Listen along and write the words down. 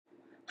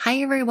Hi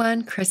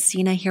everyone,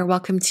 Christina here.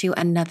 Welcome to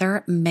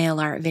another mail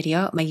art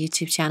video at my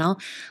YouTube channel.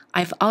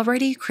 I've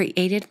already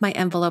created my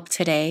envelope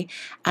today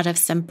out of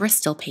some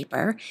Bristol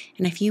paper,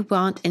 and if you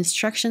want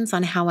instructions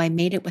on how I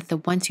made it with the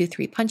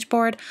 123 punch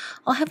board,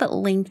 I'll have it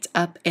linked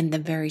up in the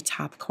very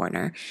top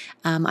corner.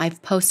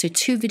 I've posted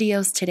 2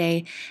 videos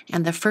today,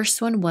 and the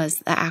first one was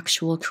the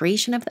actual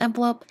creation of the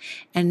envelope,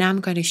 and now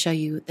I'm going to show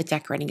you the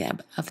decorating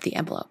of the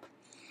envelope.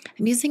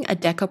 I'm using a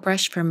deco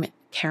brush from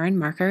Karin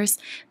markers.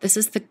 This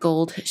is the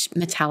gold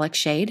metallic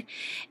shade,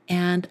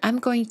 and I'm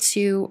going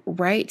to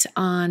write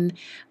on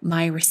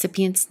my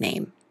recipient's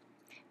name.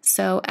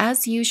 So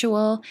as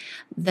usual,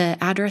 the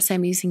address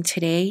I'm using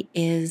today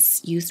is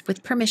used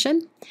with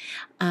permission.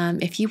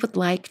 If you would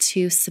like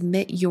to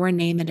submit your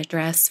name and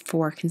address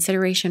for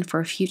consideration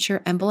for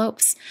future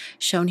envelopes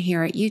shown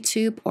here at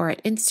YouTube or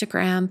at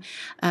Instagram,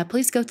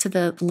 please go to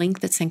the link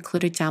that's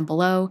included down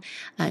below.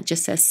 It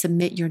just says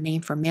submit your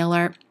name for mail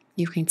art.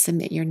 You can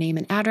submit your name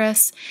and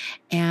address,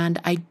 and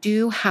I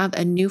do have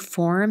a new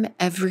form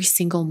every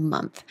single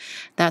month.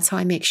 That's how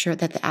I make sure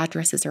that the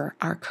addresses are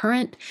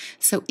current.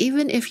 So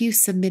even if you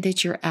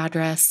submitted your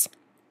address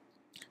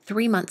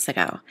 3 months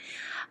ago,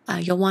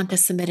 you'll want to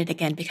submit it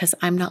again because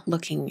I'm not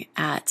looking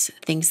at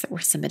things that were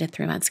submitted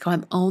 3 months ago.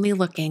 I'm only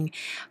looking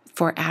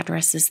for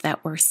addresses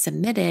that were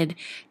submitted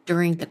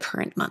during the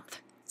current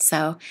month.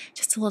 So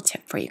just a little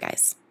tip for you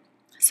guys.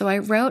 So I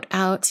wrote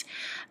out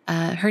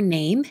her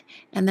name,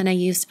 and then I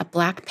used a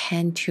black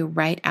pen to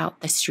write out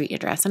the street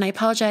address. And I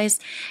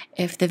apologize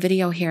if the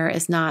video here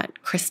is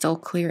not crystal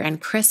clear and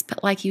crisp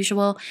like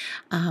usual.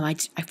 I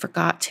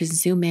forgot to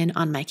zoom in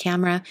on my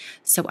camera,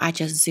 so I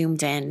just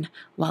zoomed in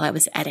while I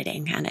was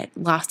editing, and it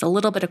lost a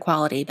little bit of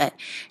quality, but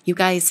you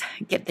guys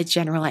get the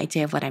general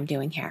idea of what I'm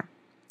doing here.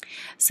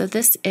 So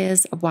this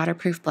is a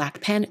waterproof black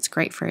pen. It's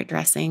great for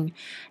addressing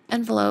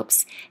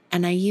envelopes.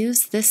 And I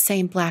use this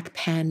same black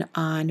pen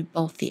on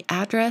both the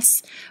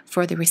address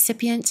for the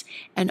recipient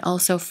and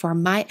also for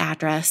my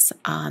address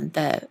on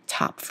the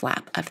top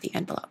flap of the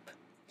envelope.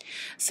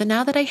 So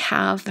now that I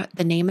have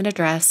the name and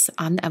address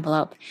on the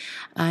envelope,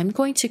 I'm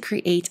going to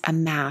create a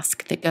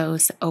mask that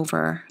goes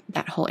over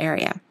that whole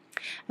area.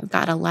 I've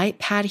got a light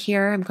pad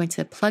here. I'm going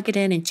to plug it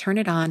in and turn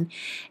it on,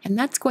 and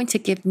that's going to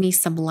give me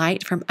some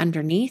light from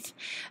underneath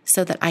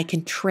so that I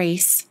can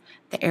trace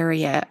the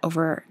area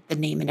over the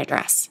name and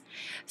address.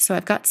 So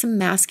I've got some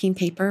masking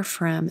paper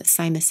from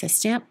Simon Says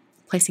Stamp,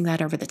 placing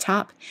that over the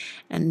top,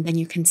 and then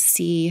you can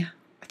see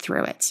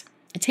through it.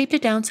 I taped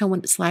it down so it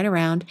wouldn't slide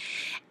around,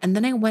 and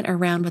then I went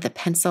around with a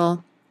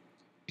pencil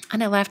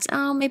and I left,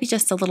 maybe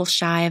just a little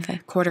shy of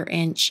 1/4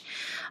 inch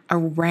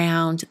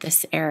around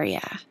this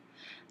area.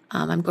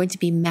 I'm going to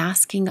be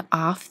masking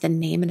off the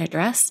name and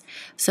address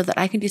so that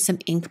I can do some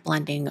ink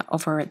blending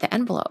over the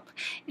envelope,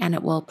 and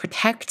it will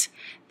protect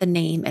the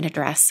name and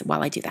address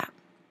while I do that.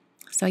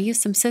 So I used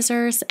some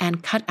scissors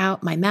and cut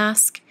out my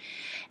mask,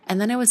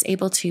 and then I was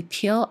able to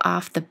peel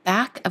off the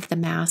back of the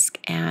mask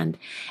and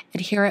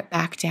adhere it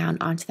back down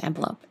onto the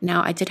envelope.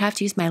 Now I did have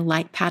to use my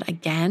light pad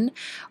again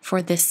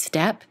for this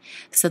step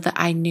so that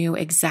I knew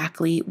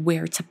exactly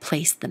where to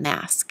place the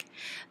mask.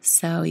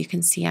 So you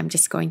can see I'm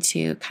just going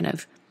to kind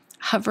of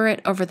hover it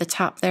over the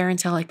top there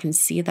until I can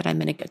see that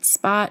I'm in a good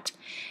spot,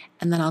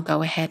 and then I'll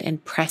go ahead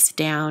and press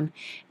down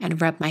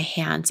and rub my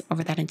hands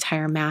over that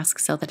entire mask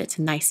so that it's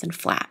nice and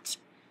flat.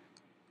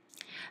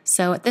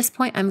 So at this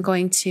point, I'm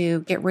going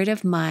to get rid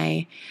of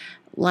my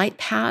light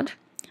pad.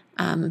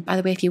 By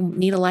the way, if you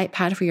need a light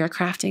pad for your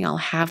crafting, I'll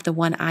have the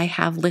one I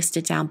have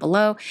listed down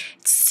below.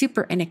 It's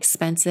super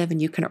inexpensive,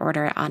 and you can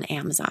order it on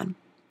Amazon.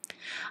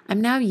 I'm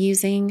now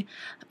using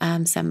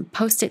some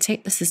Post-it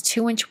tape. This is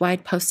 2-inch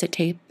wide Post-it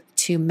tape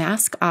to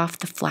mask off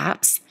the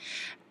flaps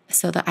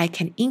so that I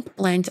can ink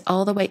blend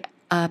all the way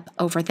up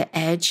over the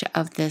edge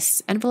of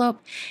this envelope,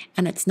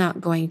 and it's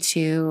not going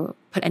to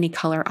put any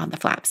color on the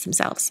flaps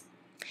themselves.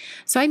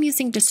 So I'm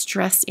using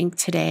distress ink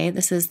today.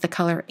 This is the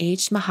color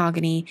Aged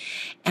Mahogany,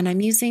 and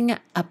I'm using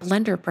a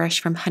blender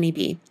brush from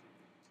Honeybee.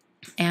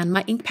 And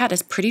my ink pad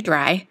is pretty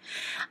dry,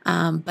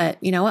 but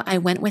you know what? I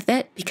went with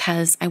it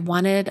because I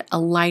wanted a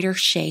lighter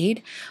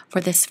shade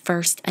for this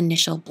first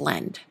initial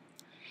blend.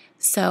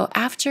 So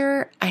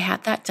after I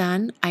had that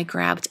done, I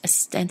grabbed a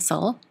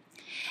stencil,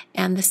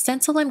 and the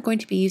stencil I'm going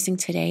to be using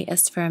today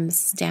is from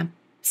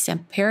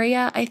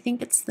Stamperia, I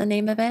think it's the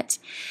name of it,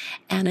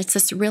 and it's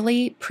this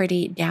really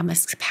pretty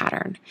damask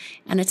pattern,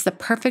 and it's the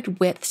perfect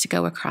width to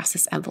go across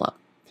this envelope.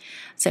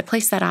 So I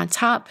placed that on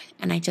top,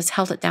 and I just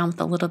held it down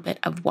with a little bit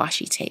of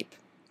washi tape.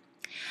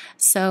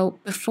 So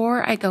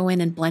before I go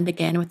in and blend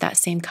again with that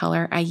same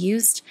color, I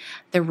used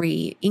the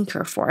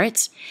Reinker for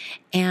it.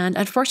 And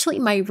unfortunately,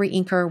 my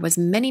Reinker was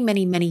many,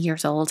 many, many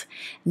years old,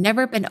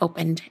 never been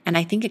opened, and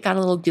I think it got a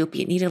little goopy.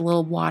 It needed a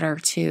little water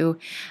to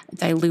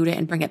dilute it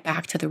and bring it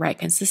back to the right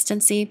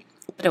consistency.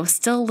 but it was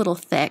still a little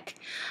thick.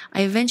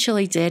 I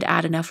eventually did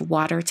add enough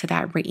water to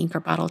that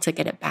Reinker bottle to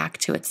get it back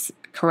to its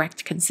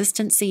correct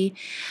consistency.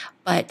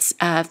 But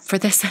for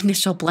this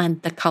initial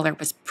blend, the color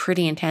was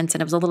pretty intense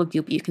and it was a little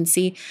goopy. You can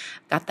see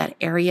I've got that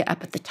area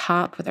up at the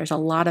top where there's a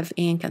lot of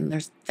ink, and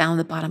there's down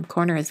the bottom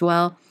corner as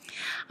well.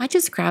 I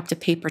just grabbed a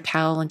paper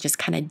towel and just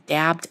kind of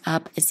dabbed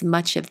up as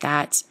much of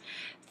that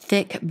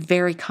thick,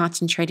 very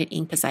concentrated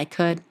ink as I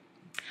could.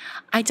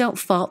 I don't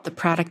fault the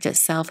product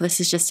itself. This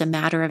is just a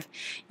matter of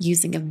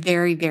using a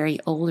very, very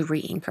old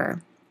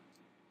Reinker.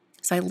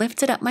 So I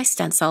lifted up my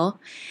stencil,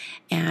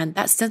 and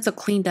that stencil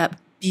cleaned up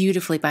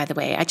beautifully, by the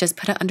way. I just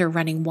put it under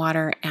running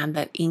water and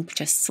the ink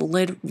just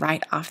slid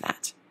right off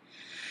that.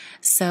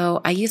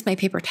 So I used my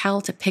paper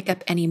towel to pick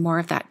up any more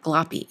of that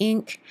gloppy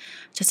ink,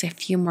 just a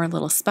few more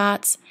little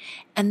spots.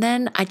 And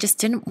then I just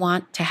didn't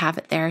want to have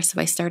it there,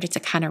 so I started to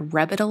kind of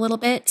rub it a little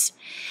bit,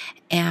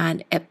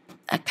 and it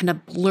kind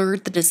of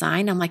blurred the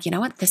design. I'm like, you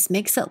know what? This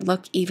makes it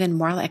look even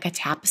more like a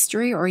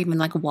tapestry or even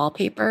like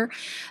wallpaper.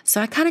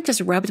 So I kind of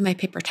just rubbed my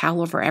paper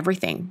towel over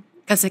everything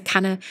because it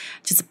kind of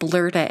just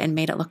blurred it and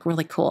made it look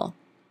really cool.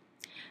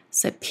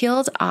 So I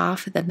peeled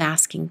off the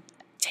masking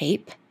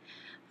tape,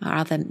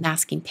 or the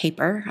masking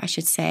paper, I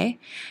should say,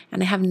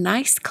 and I have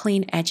nice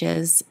clean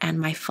edges, and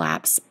my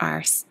flaps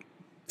are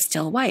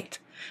still white.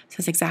 So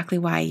that's exactly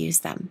why I use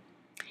them.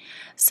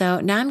 So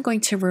now I'm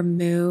going to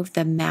remove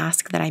the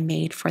mask that I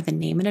made for the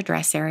name and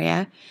address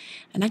area,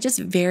 and I just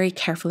very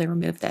carefully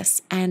removed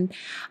this. And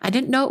I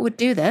didn't know it would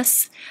do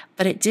this,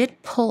 but it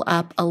did pull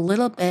up a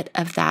little bit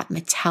of that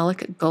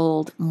metallic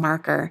gold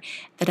marker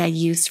that I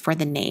used for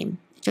the name.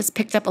 Just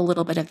picked up a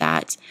little bit of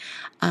that,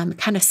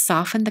 kind of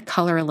softened the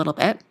color a little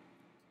bit.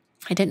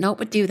 I didn't know it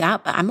would do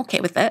that, but I'm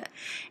okay with it.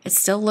 It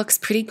still looks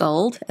pretty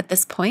gold at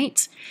this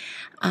point.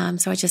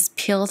 So I just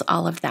peeled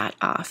all of that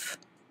off.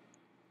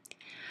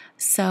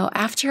 So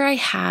after I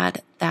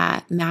had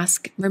that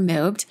mask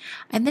removed,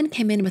 I then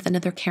came in with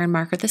another Karin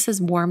marker. This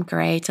is warm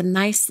gray. It's a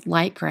nice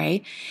light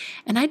gray.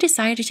 And I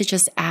decided to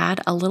just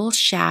add a little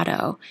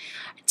shadow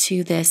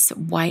to this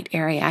white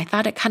area. I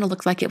thought it kind of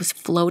looked like it was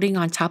floating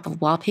on top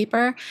of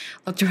wallpaper.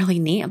 Looked really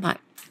neat. I'm like,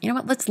 you know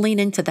what, let's lean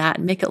into that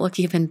and make it look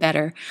even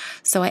better.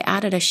 So I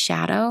added a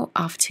shadow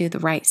off to the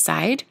right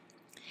side.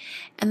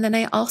 And then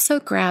I also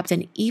grabbed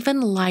an even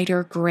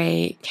lighter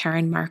gray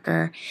Karin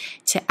marker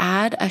to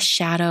add a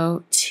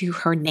shadow to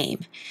her name.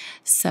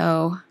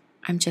 So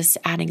I'm just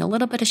adding a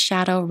little bit of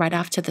shadow right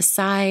off to the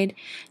side.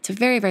 It's a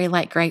very, very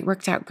light gray. It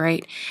worked out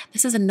great.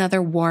 This is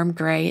another warm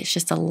gray. It's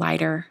just a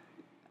lighter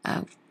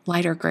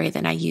gray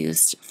than I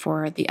used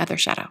for the other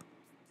shadow.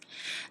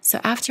 So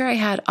after I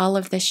had all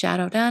of this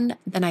shadow done,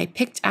 then I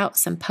picked out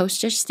some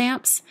postage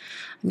stamps.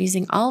 I'm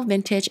using all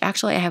vintage.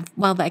 Actually, I have,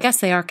 well, I guess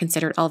they are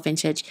considered all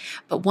vintage,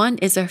 but one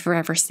is a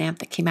forever stamp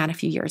that came out a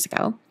few years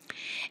ago.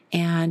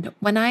 And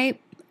when I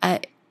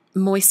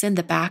moisten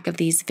the back of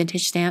these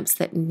vintage stamps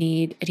that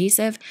need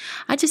adhesive,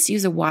 I just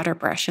use a water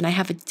brush, and I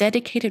have a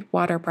dedicated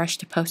water brush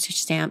to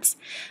postage stamps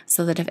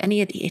so that if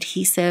any of the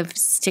adhesive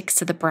sticks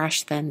to the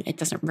brush, then it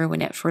doesn't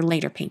ruin it for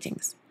later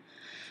paintings.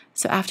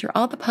 So after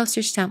all the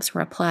postage stamps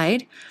were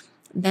applied,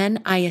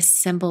 then I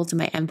assembled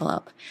my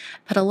envelope.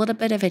 Put a little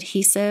bit of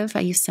adhesive.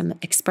 I used some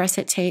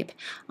Express-It tape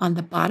on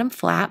the bottom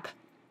flap,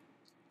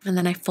 and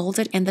then I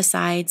folded in the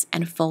sides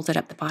and folded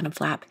up the bottom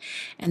flap,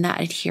 and that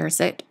adheres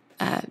it,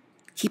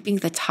 keeping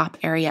the top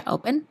area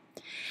open.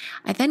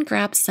 I then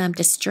grabbed some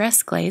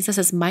Distress Glaze. This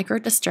is micro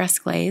Distress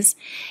Glaze,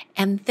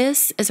 and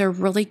this is a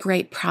really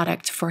great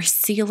product for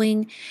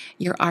sealing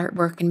your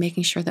artwork and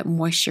making sure that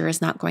moisture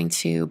is not going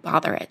to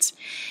bother it.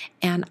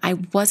 And I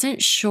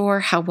wasn't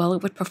sure how well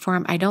it would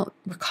perform. I don't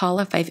recall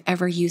if I've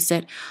ever used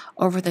it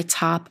over the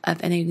top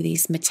of any of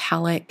these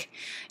metallic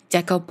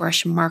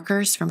Decobruh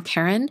markers from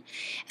Karin,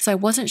 so I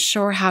wasn't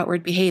sure how it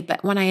would behave.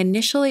 But when I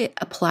initially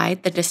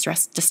applied the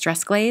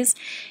Distress Glaze,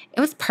 it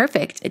was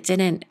perfect. It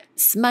didn't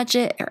smudge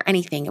it or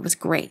anything. It was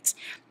great.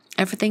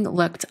 Everything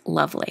looked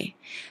lovely.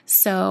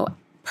 So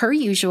per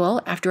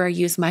usual, after I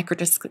use micro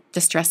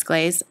Distress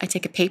Glaze, I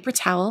take a paper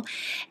towel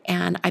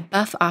and I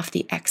buff off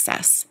the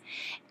excess.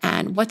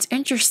 And what's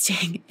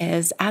interesting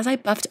is as I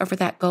buffed over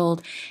that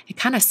gold, it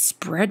kind of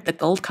spread the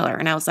gold color.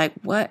 And I was like,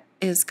 what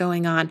is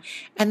going on?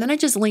 And then I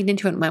just leaned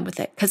into it and went with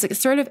it because it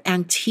sort of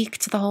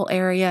antiqued the whole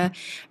area,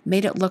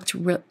 made it look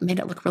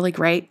really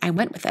great. I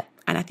went with it,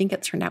 and I think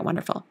it turned out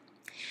wonderful.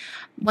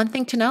 One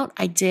thing to note,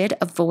 I did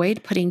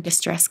avoid putting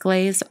Distress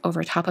Glaze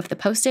over top of the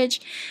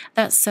postage.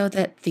 That's so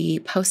that the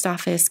post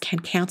office can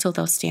cancel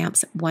those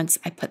stamps once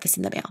I put this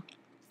in the mail.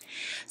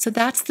 So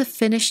that's the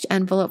finished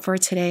envelope for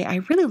today.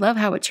 I really love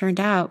how it turned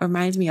out. It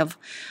reminds me of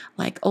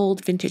like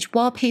old vintage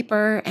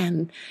wallpaper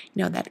and,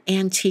 you know, that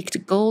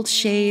antiqued gold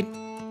shade.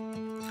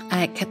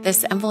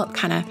 This envelope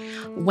kind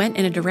of went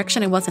in a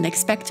direction I wasn't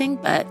expecting,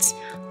 but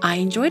I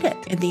enjoyed it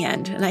in the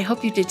end, and I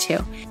hope you did too.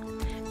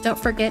 Don't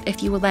forget,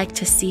 if you would like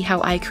to see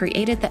how I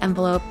created the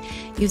envelope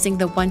using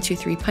the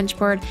 1-2-3 punch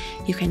board,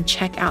 you can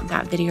check out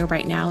that video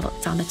right now.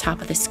 It's on the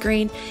top of the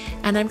screen.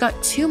 And I've got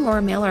 2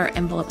 more mailer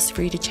envelopes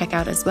for you to check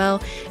out as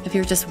well, if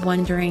you're just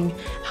wondering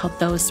how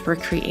those were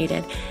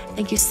created.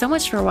 Thank you so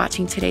much for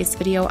watching today's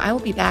video. I will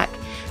be back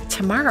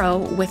tomorrow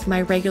with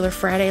my regular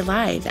Friday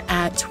live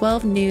at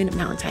 12 noon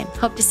Mountain Time.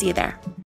 Hope to see you there.